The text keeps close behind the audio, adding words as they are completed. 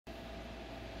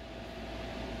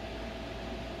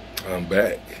I'm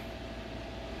back.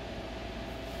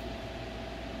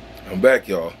 I'm back,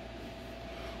 y'all,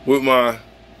 with my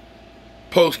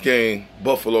post-game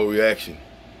Buffalo reaction.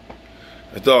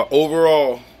 I thought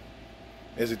overall,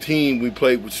 as a team, we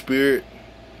played with spirit.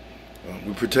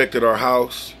 We protected our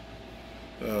house.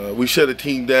 We shut a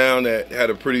team down that had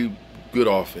a pretty good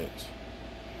offense.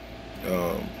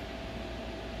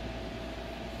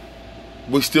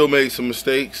 We still made some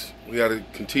mistakes. We got to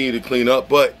continue to clean up,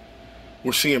 but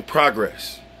we're seeing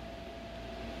progress.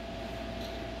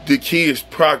 The key is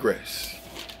progress.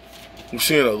 We're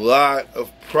seeing a lot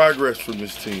of progress from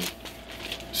this team.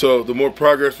 So the more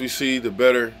progress we see, the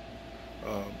better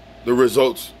the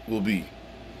results will be.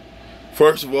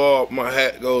 First of all, my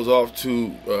hat goes off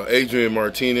to Adrian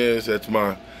Martinez. That's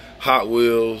my Hot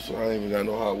Wheels. I ain't even got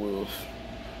no Hot Wheels.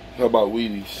 How about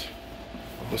Wheaties?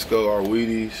 Let's go, our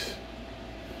Wheaties.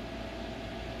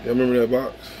 Y'all remember that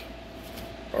box?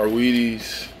 Our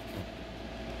Wheaties.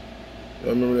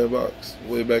 Y'all remember that box?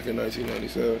 Way back in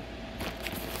 1997.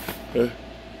 Yeah.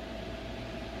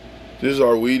 This is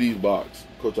our Wheaties box.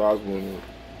 Coach Osborne.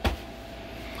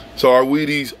 So our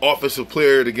Wheaties offensive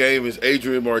player of the game is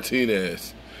Adrian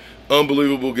Martinez.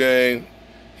 Unbelievable game.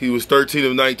 He was 13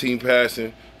 of 19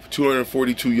 passing for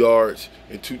 242 yards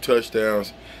and 2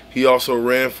 touchdowns. He also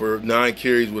ran for 9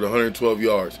 carries with 112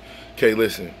 yards. Okay,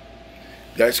 listen.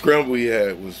 That scramble he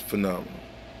had was phenomenal.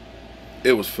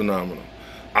 It was phenomenal.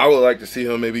 I would like to see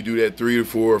him maybe do that 3 or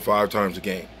 4 or 5 times a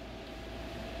game.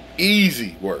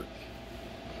 Easy work.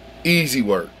 Easy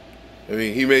work. I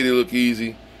mean, he made it look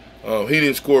easy. He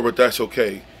didn't score, but that's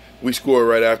okay. We scored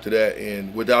right after that,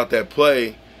 and without that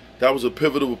play, that was a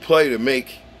pivotal play to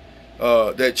make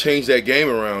that change that game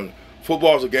around.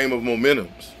 Football is a game of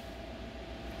momentums.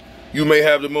 You may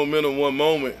have the momentum one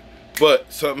moment,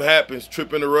 but something happens,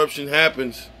 trip interruption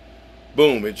happens,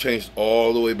 boom, it changed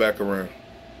all the way back around.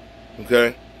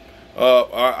 Okay?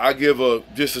 I give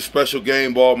just a special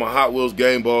game ball, my Hot Wheels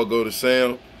game ball, go to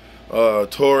Sam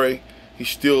Torrey. He's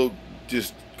still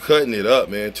just cutting it up,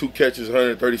 man. 2 catches,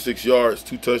 136 yards,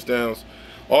 2 touchdowns.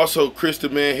 Also, Chris the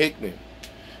Man Hickman.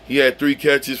 He had 3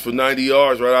 catches for 90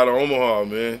 yards right out of Omaha,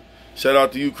 man. Shout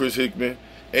out to you, Chris Hickman.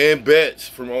 And Betts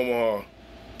from Omaha.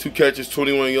 2 catches,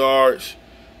 21 yards.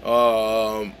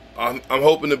 I'm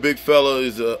hoping the big fella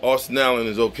is Austin Allen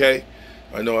is okay.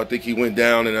 I think he went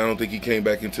down, and I don't think he came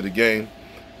back into the game.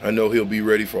 I know he'll be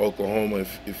ready for Oklahoma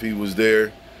if he was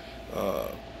there.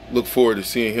 Look forward to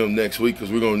seeing him next week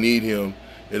because we're going to need him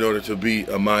in order to beat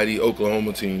a mighty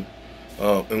Oklahoma team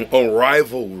on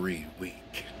rivalry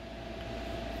week.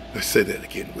 Let's say that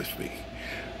again with me.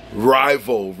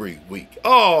 Rivalry week.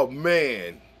 Oh,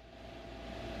 man.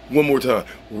 One more time.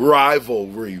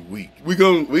 Rivalry week. We're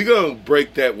gonna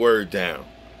break that word down.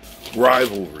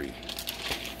 Rivalry.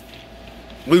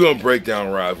 We're going to break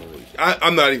down rivalry.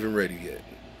 I'm not even ready yet.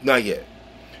 Not yet.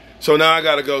 So now I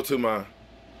got to go to my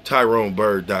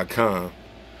TyroneBird.com.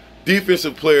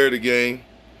 Defensive player of the game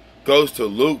goes to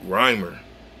Luke Reimer.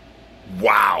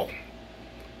 Wow.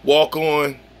 Walk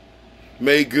on.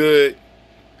 Made good.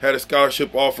 Had a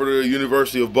scholarship offer to the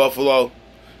University of Buffalo.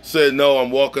 Said, no, I'm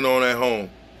walking on at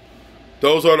home.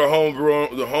 Those are the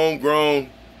homegrown,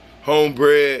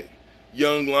 homebred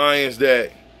young Lions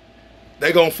that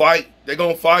they going to fight. They're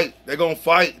going to fight. They're going to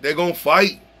fight. They're going to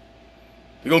fight.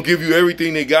 They're going to give you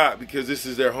everything they got because this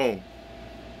is their home.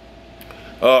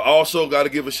 Also, got to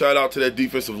give a shout out to that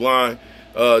defensive line.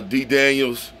 D.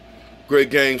 Daniels,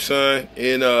 great game, son.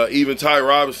 And even Ty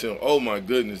Robinson. Oh, my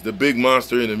goodness. The big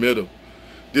monster in the middle.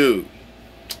 Dude,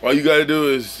 all you got to do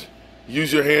is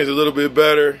use your hands a little bit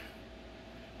better.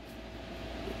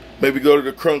 Maybe go to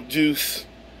the Crunk Juice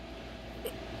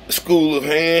School of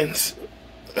Hands.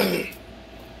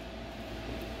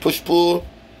 Push-pull.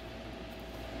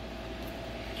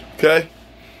 Okay?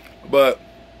 But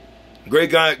great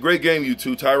game, you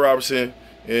two. Ty Robinson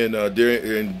and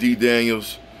D.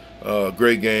 Daniels.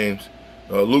 Great games.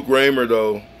 Luke Reimer,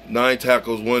 though, 9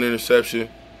 tackles, 1 interception.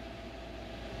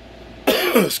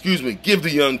 Excuse me. Give the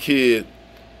young kid,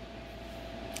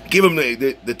 give him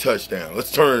the touchdown.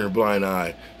 Let's turn a blind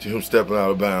eye to him stepping out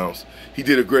of bounds. He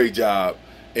did a great job.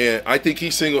 And I think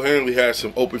he single-handedly has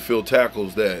some open field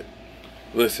tackles that,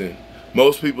 listen,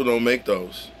 most people don't make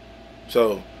those.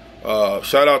 So,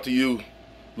 shout out to you,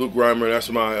 Luke Reimer. That's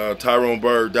my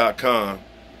TyroneBird.com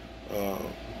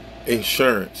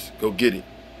insurance. Go get it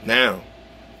now.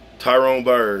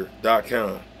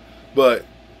 TyroneBird.com. But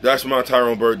that's my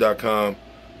TyroneBird.com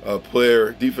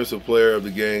defensive player of the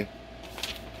game.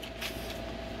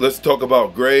 Let's talk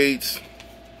about grades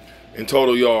and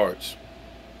total yards.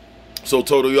 So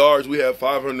total yards, we have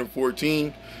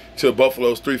 514 to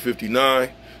Buffalo's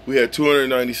 359. We had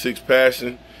 296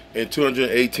 passing and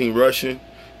 218 rushing.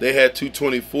 They had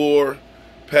 224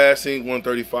 passing,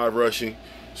 135 rushing.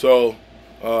 So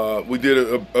we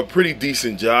did a pretty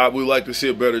decent job. We'd like to see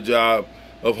a better job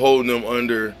of holding them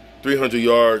under 300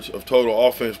 yards of total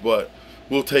offense, but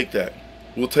we'll take that.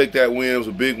 We'll take that win. It was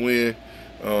a big win.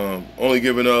 Only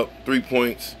giving up 3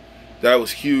 points. That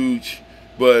was huge.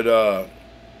 But,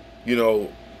 you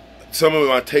know, some of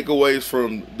my takeaways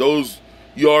from those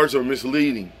yards are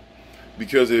misleading,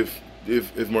 because if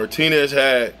Martinez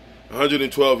had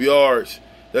 112 yards,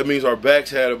 that means our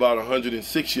backs had about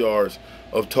 106 yards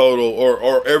of total,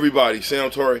 or everybody.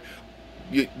 Sam Torrey,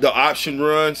 the option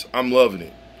runs, I'm loving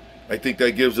it. I think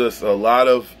that gives us a lot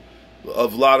of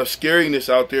scariness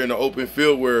out there in the open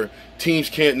field where teams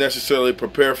can't necessarily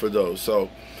prepare for those. So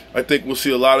I think we'll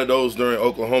see a lot of those during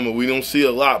Oklahoma. We don't see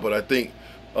a lot, but I think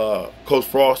Coach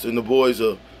Frost and the boys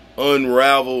will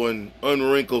unravel and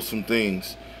unwrinkle some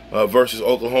things versus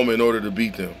Oklahoma in order to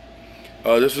beat them.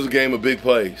 This was a game of big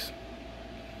plays.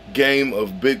 Game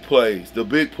of big plays. The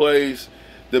big plays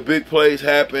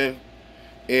happen,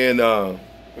 and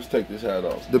let's take this hat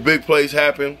off. The big plays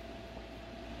happen,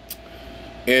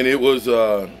 and it was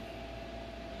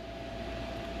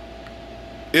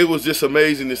just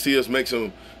amazing to see us make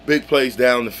some big plays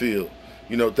down the field.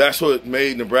 You know, that's what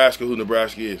made Nebraska who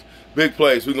Nebraska is. Big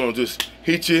plays. We're going to just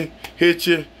hit you, hit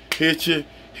you, hit you,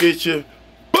 hit you.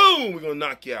 Boom! We're going to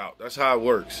knock you out. That's how it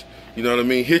works. You know what I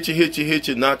mean? Hit you, hit you, hit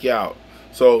you, knock you out.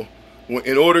 So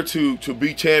in order to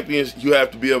be champions, you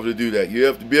have to be able to do that. You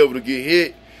have to be able to get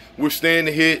hit, withstand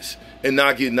the hits, and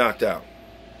not get knocked out.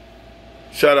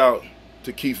 Shout out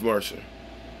to Keith Mercer.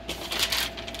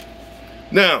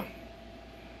 Now,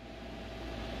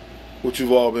 what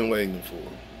you've all been waiting for.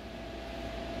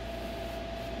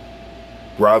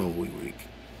 Rivalry week.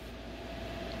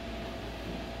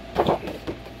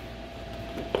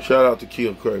 Shout out to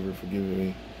Keel Craver for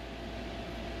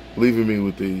leaving me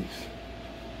with these.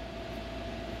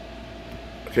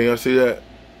 Can y'all see that?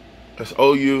 That's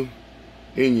OU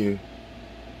in you.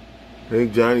 I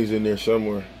think Johnny's in there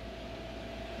somewhere.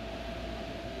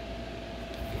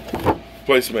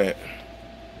 Placemat.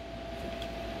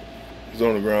 He's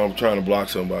on the ground trying to block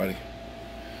somebody.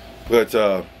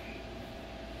 But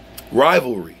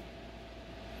rivalry.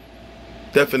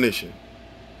 Definition.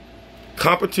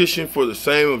 Competition for the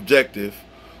same objective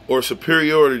or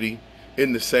superiority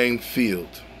in the same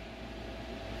field.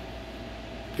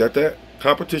 Got that?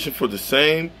 Competition for the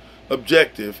same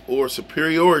objective or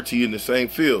superiority in the same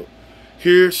field.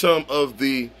 Here's some of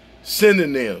the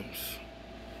synonyms.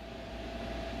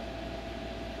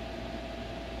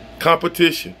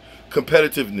 Competition,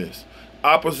 competitiveness,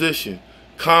 opposition,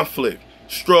 conflict,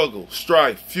 struggle,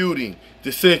 strife, feuding,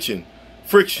 dissension,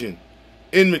 friction,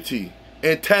 enmity,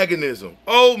 antagonism.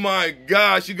 Oh my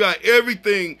gosh, you got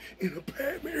everything in a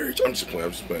bad marriage. I'm just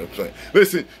playing.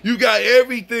 Listen, you got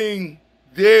everything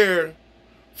there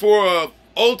for a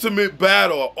ultimate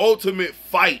battle, an ultimate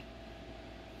fight.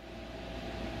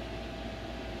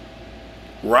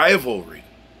 Rivalry.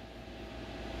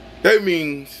 That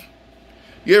means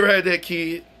you ever had that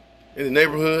kid in the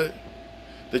neighborhood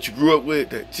that you grew up with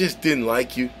that just didn't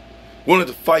like you, wanted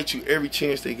to fight you every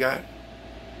chance they got?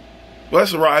 Well,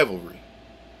 that's a rivalry.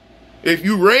 If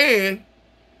you ran,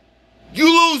 you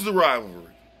lose the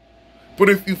rivalry. But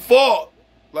if you fought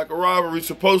like a rivalry's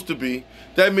supposed to be,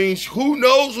 that means who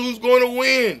knows who's going to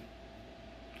win.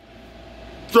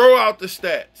 Throw out the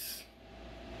stats.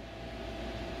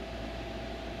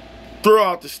 Throw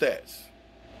out the stats.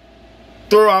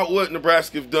 Throw out what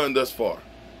Nebraska have done thus far.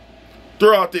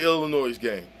 Throw out the Illinois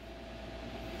game.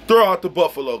 Throw out the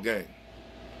Buffalo game.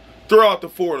 Throw out the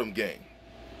Fordham game.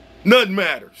 Nothing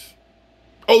matters.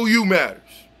 OU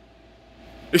matters.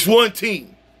 It's one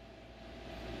team.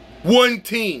 One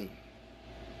team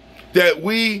that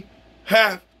we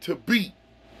have to beat.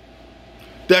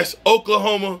 That's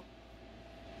Oklahoma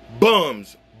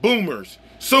bums, boomers,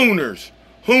 Sooners,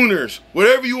 Hooners,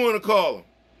 whatever you want to call them.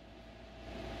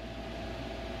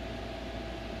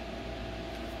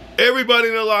 Everybody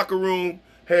in the locker room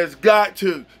has got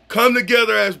to come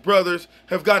together as brothers,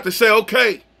 have got to say,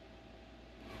 okay,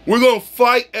 we're going to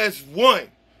fight as one.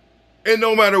 And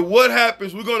no matter what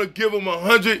happens, we're going to give them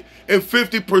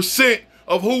 150%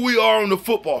 of who we are on the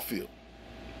football field.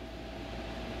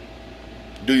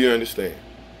 Do you understand?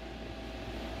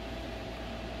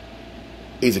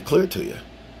 Is it clear to you?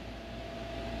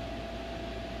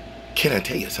 Can I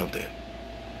tell you something?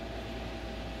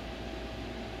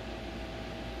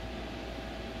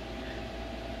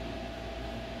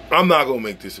 I'm not going to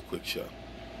make this a quick show.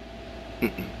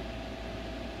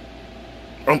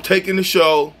 I'm taking the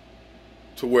show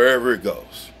to wherever it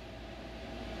goes.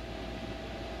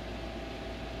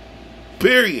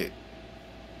 Period.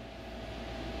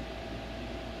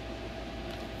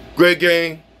 Great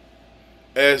game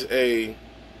as a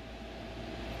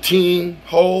team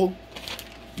whole.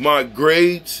 My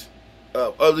grades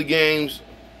of other games,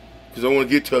 because I want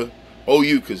to get to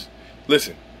OU, because,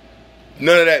 listen,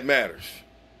 none of that matters.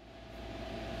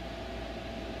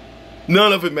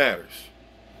 None of it matters.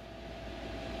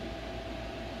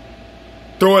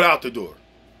 Throw it out the door.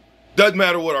 Doesn't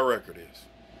matter what our record is.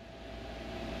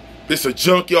 It's a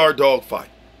junkyard dog fight.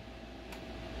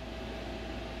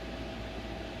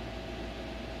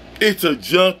 It's a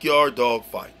junkyard dog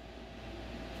fight.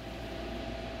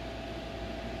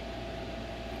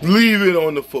 Leave it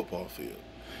on the football field.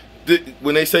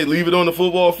 When they say leave it on the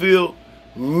football field,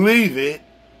 leave it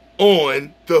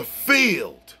on the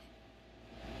field.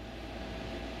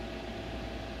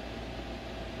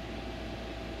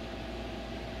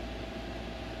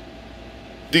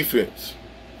 Defense,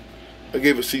 I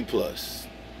gave a C+.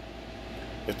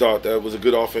 I thought that was a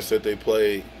good offense that they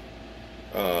played.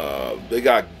 They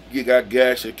got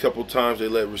gashed a couple times. They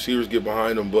let receivers get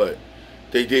behind them, but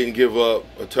they didn't give up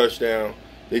a touchdown.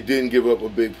 They didn't give up a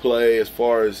big play as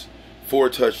far as 4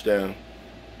 touchdowns.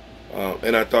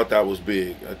 And I thought that was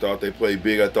big. I thought they played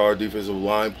big. I thought our defensive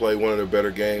line played one of their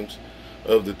better games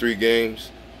of the 3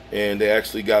 games. And they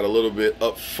actually got a little bit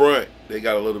up front. They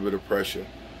got a little bit of pressure.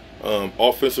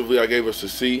 Offensively, I gave us a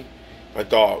C. I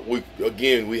thought we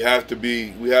have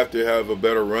to have a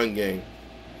better run game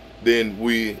than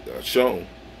we shown.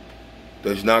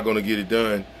 That's not going to get it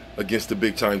done against the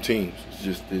big time teams.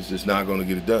 It's just not going to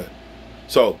get it done.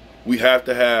 So we have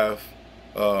to have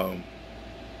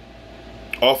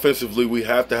offensively, we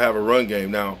have to have a run game.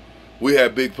 Now, we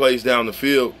have big plays down the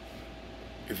field.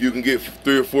 If you can get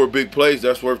 3 or 4 big plays,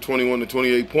 that's worth 21 to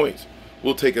 28 points.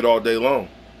 We'll take it all day long.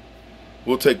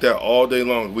 We'll take that all day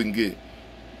long. We can get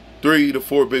 3 to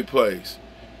 4 big plays.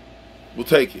 We'll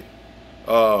take it.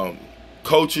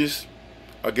 Coaches,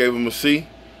 I gave them a C.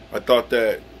 I thought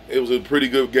that it was a pretty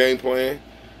good game plan.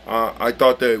 I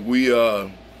thought that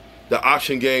the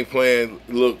option game plan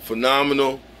looked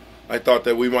phenomenal. I thought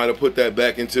that we might have put that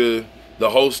back into the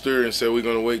holster and said we're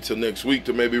going to wait till next week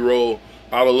to maybe roll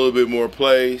out a little bit more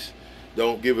plays.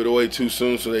 Don't give it away too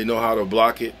soon so they know how to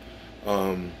block it.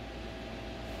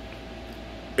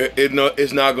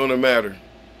 It's not going to matter.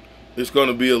 It's going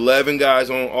to be 11 guys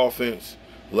on offense,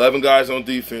 11 guys on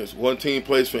defense. 1 team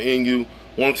plays for NU,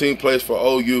 1 team plays for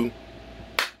OU.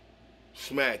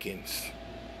 Smackings.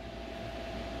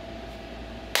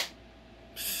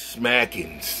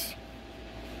 Smackings.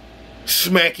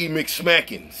 Smacky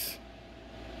McSmackings.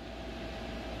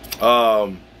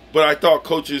 But I thought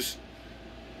coaches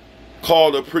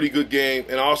called a pretty good game,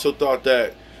 and I also thought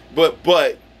that,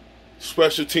 but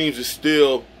special teams is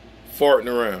still farting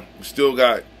around. We still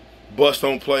got bust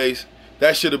on plays.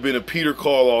 That should have been a Peter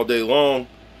call all day long.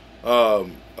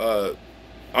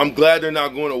 I'm glad they're not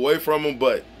going away from him,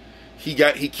 but we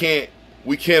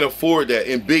can't afford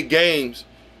that. In big games,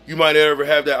 you might never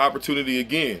have that opportunity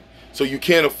again. So you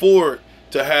can't afford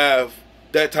to have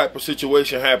that type of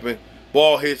situation happen.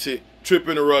 Ball hits it, trip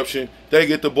interruption, they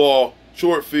get the ball,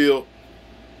 short field,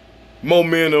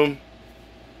 momentum.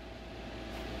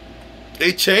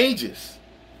 It changes.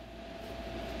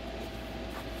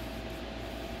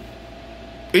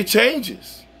 It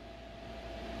changes.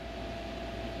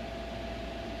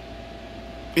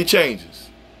 It changes.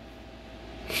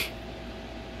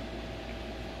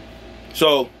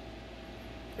 So,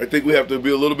 I think we have to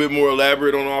be a little bit more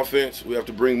elaborate on offense. We have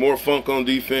to bring more funk on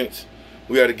defense.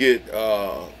 We got to get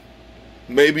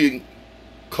maybe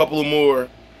a couple of more,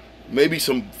 maybe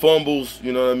some fumbles.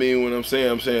 You know what I mean? When I'm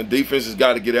saying defense has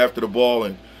got to get after the ball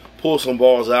and pull some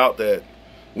balls out that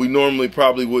we normally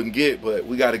probably wouldn't get, but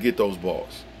we got to get those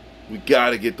balls. We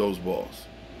got to get those balls.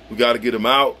 We got to get them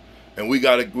out, and we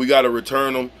got to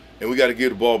return them, and we got to get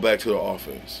the ball back to the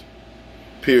offense.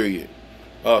 Period.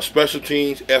 Special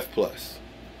teams, F+.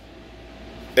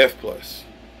 F+.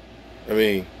 I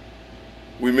mean,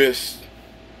 we missed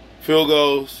field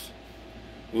goals.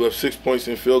 We left 6 points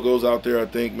in field goals out there, I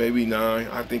think, maybe 9.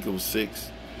 I think it was 6.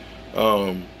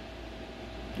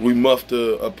 We muffed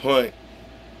a punt,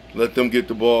 let them get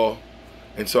the ball.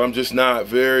 And so I'm just not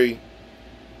very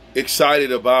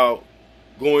excited about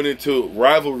going into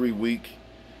rivalry week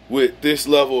with this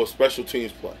level of special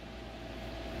teams play.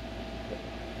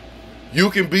 You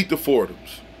can beat the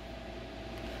Fordhams.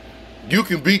 You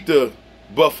can beat the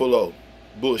Buffalo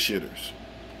bullshitters.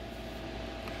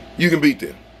 You can beat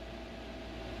them.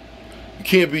 You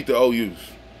can't beat the OUs.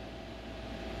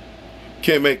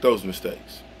 Can't make those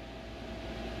mistakes.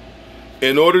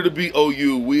 In order to beat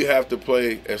OU, we have to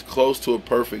play as close to a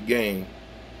perfect game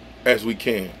as we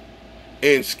can.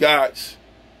 In Scott's,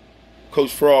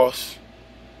 Coach Frost's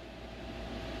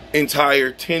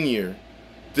entire tenure,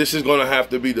 this is going to have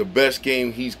to be the best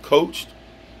game he's coached.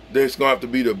 This is going to have to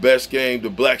be the best game the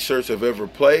black shirts have ever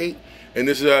played. And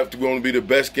this is going to be the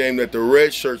best game that the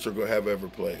red shirts are going to have ever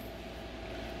played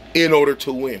in order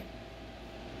to win.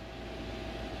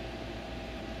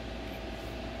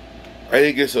 I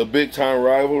think it's a big-time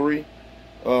rivalry.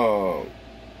 I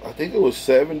think it was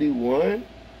 71,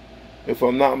 if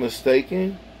I'm not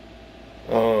mistaken.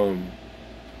 When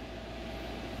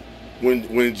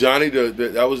Johnny,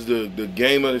 that was the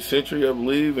game of the century, I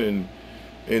believe, and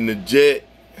the Jet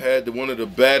had one of the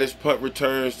baddest punt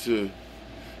returns to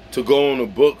go on the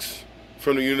books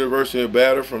from the University of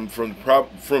Batter, from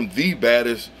the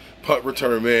baddest punt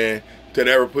return man that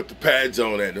ever put the pads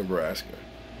on at Nebraska.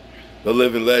 The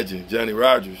living legend, Johnny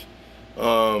Rodgers.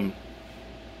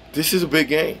 This is a big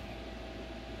game.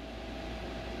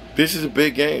 This is a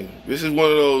big game. This is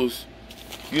one of those,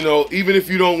 you know, even if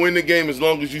you don't win the game, as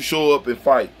long as you show up and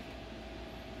fight,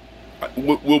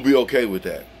 we'll be okay with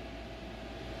that.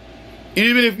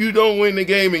 Even if you don't win the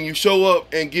game and you show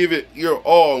up and give it your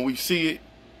all and we see it,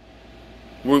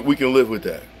 we can live with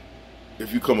that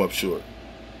if you come up short.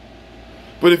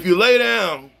 But if you lay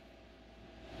down,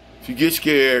 if you get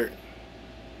scared,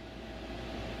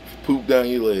 if you poop down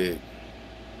your leg,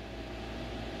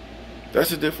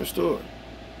 that's a different story.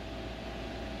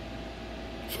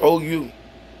 It's OU.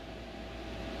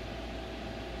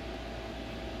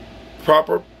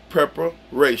 Proper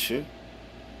preparation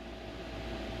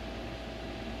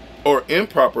or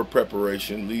improper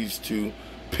preparation leads to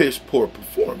piss poor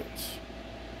performance.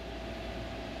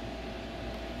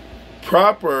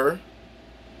 Proper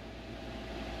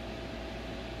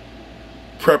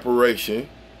preparation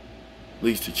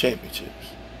leads to championships.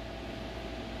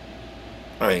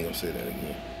 I ain't gonna say that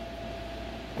again.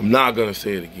 I'm not gonna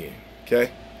say it again, okay?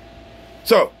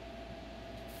 So,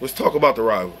 let's talk about the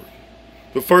rivalry.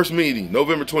 The first meeting,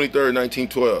 November 23rd,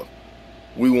 1912,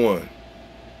 we won.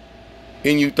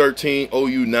 NU 13,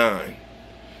 OU 9.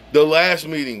 The last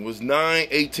meeting was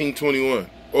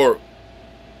 9/18/21, or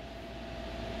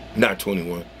not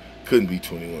 21, couldn't be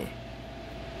 21.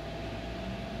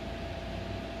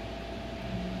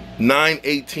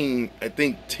 9/18, I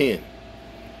think 10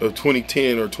 of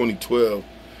 2010 or 2012,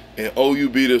 and OU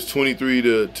beat us 23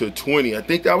 to 20. I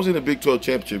think that was in the Big 12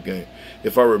 championship game,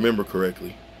 if I remember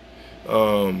correctly.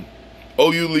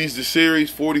 OU leads the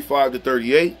series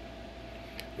 45-38,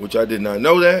 which I did not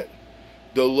know that.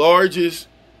 The largest,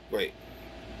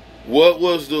 what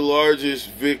was the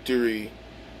largest victory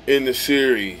in the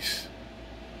series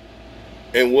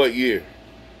and what year?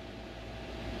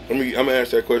 I'm gonna ask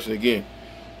that question again.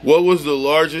 What was the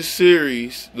largest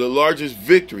series, the largest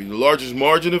victory, the largest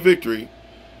margin of victory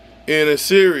in a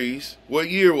series? What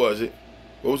year was it?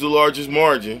 What was the largest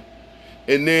margin?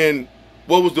 And then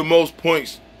what was the most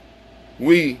points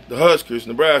we, the Huskers,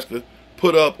 Nebraska,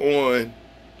 put up on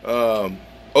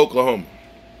Oklahoma?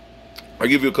 I'll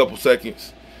give you a couple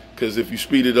seconds, because if you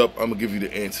speed it up, I'm going to give you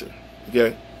the answer,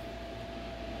 okay?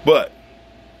 But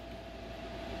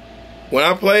when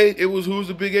I played, it was who's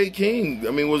the Big 8 king.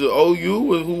 I mean, was it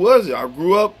OU? Who was it? I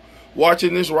grew up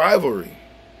watching this rivalry.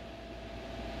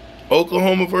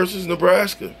 Oklahoma versus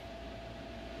Nebraska.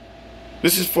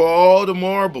 This is for all the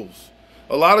marbles.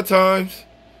 A lot of times,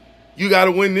 you got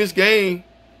to win this game.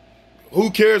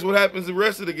 Who cares what happens the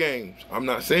rest of the games? I'm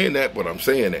not saying that, but I'm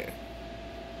saying that.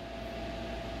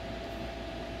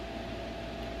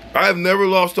 I have never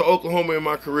lost to Oklahoma in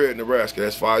my career at Nebraska.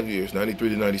 That's 5 years, 93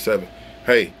 to 97.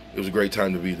 Hey, it was a great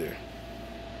time to be there.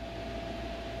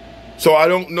 So I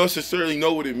don't necessarily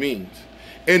know what it means.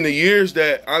 In the years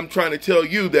that I'm trying to tell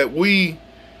you that we,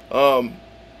 the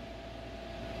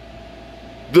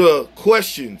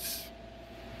questions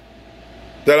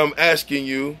that I'm asking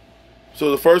you.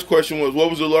 So the first question was, what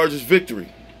was the largest victory?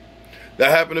 That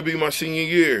happened to be my senior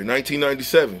year,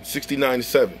 1997,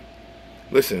 69-7.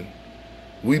 Listen,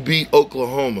 we beat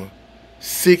Oklahoma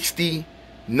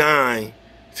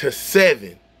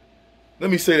 69-7.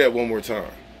 Let me say that one more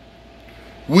time.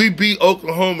 We beat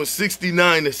Oklahoma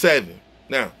 69-7.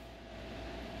 Now,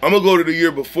 I'm going to go to the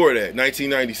year before that,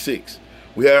 1996.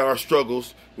 We had our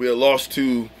struggles. We had lost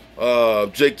to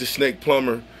Jake the Snake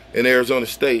Plummer in Arizona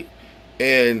State.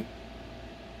 And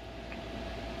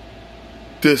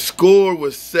the score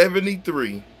was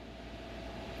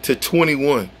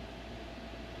 73-21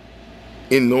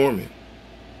 in Norman.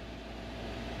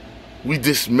 We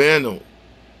dismantled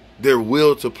their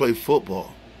will to play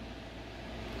football.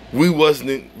 We was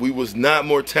not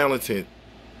more talented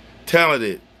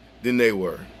than they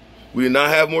were. We did not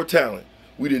have more talent.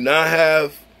 We did not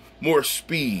have more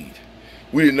speed.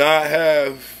 We did not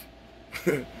have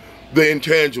the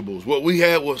intangibles. What we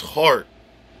had was heart.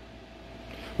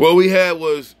 What we had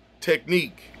was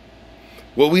technique.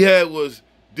 What we had was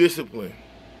discipline.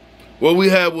 What we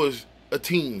had was a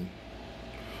team.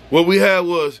 What we had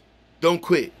was don't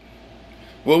quit.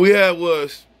 What we had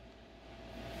was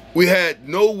we had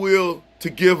no will to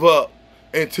give up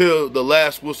until the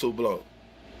last whistle blow.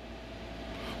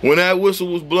 When that whistle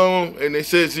was blown and they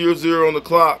said 0-0 on the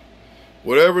clock,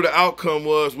 whatever the outcome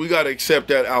was, we got to accept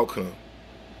that outcome.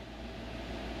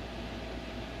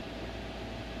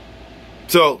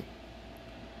 So,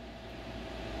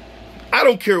 I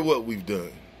don't care what we've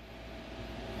done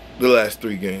the last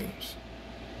 3 games.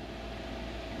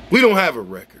 We don't have a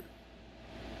record.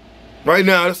 Right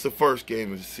now, that's the first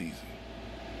game of the season.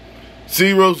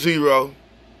 0-0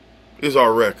 is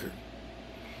our record.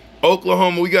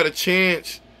 Oklahoma, we got a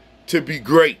chance to be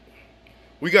great.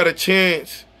 We got a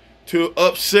chance to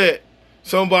upset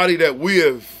somebody that we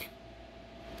have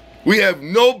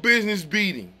no business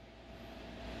beating,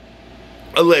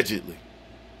 allegedly.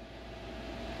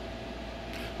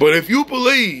 But if you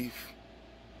believe,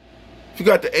 if you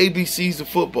got the ABCs of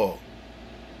football,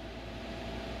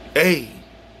 A,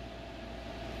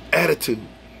 attitude.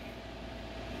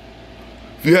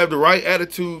 If you have the right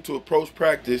attitude to approach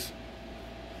practice,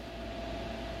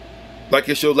 like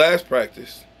it's your last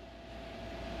practice,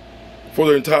 for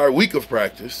the entire week of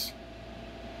practice,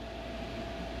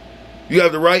 you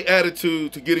have the right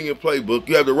attitude to getting your playbook,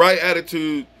 you have the right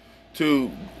attitude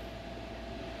to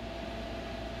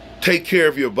take care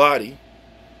of your body.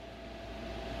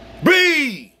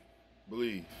 B,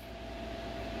 believe.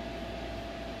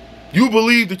 You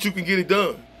believe that you can get it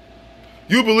done.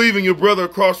 You believe in your brother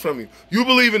across from you. You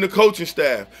believe in the coaching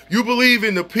staff. You believe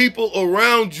in the people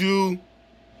around you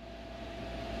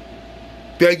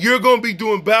that you're going to be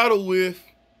doing battle with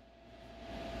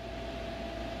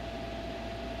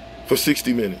for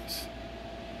 60 minutes.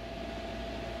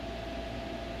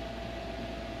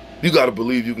 You got to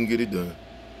believe you can get it done.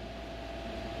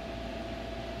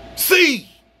 C,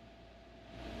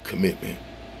 commitment.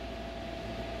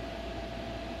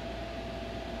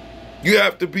 You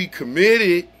have to be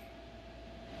committed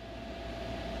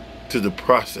to the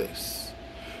process.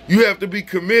 You have to be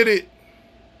committed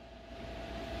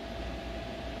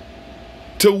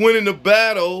to winning the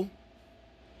battle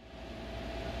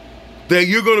that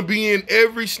you're going to be in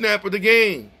every snap of the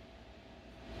game.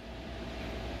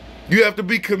 You have to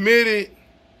be committed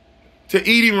to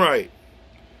eating right.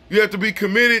 You have to be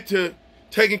committed to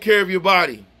taking care of your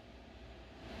body.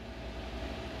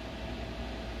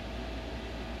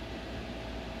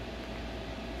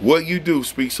 What you do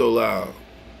speaks so loud,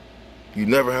 you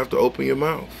never have to open your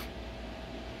mouth.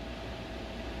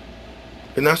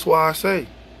 And that's why I say,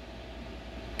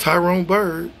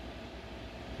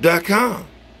 TyroneBird.com.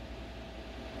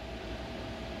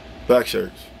 Black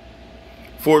shirts.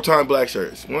 4-time black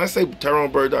shirts. When I say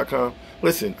TyroneBird.com,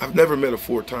 listen, I've never met a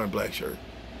 4-time black shirt.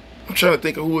 I'm trying to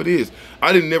think of who it is.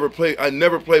 I never played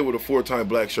with a 4-time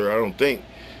black shirt, I don't think.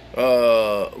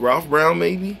 Ralph Brown,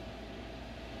 maybe?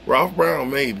 Ralph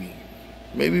Brown, maybe.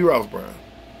 Maybe Ralph Brown.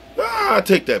 Nah, I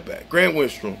take that back. Grant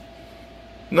Winstrom.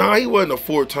 Nah, he wasn't a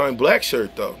 4-time black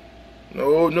shirt, though.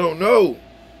 No.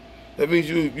 That means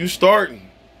you starting.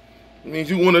 It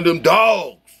means you one of them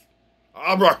dogs.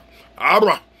 Abra.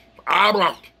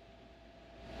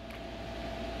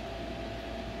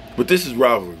 But this is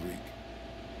rivalry week.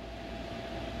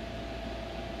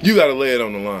 You got to lay it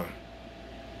on the line.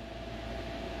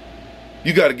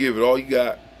 You got to give it all you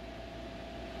got.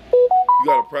 You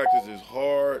got to practice as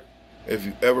hard as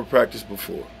you ever practiced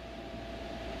before.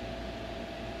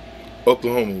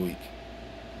 Oklahoma week.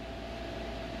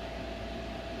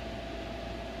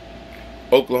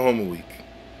 Oklahoma week.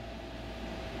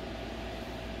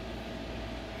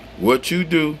 What you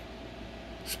do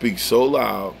speaks so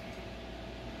loud,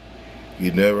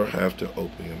 you never have to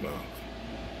open your mouth.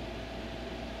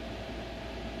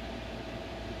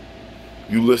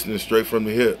 You listening straight from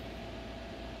the hip.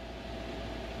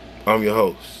 I'm your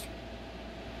host,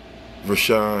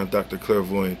 Vershawn Dr.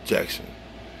 Clairvoyant Jackson,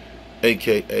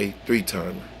 a.k.a.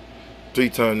 3-timer,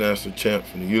 3-time national champ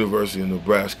from the University of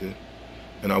Nebraska,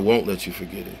 and I won't let you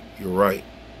forget it. You're right.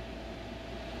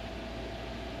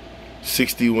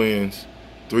 60 wins,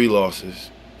 3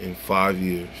 losses in 5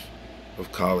 years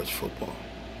of college football.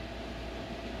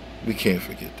 We can't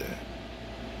forget that.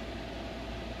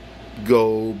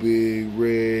 Go Big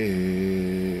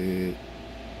Red.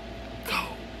 Go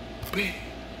Big.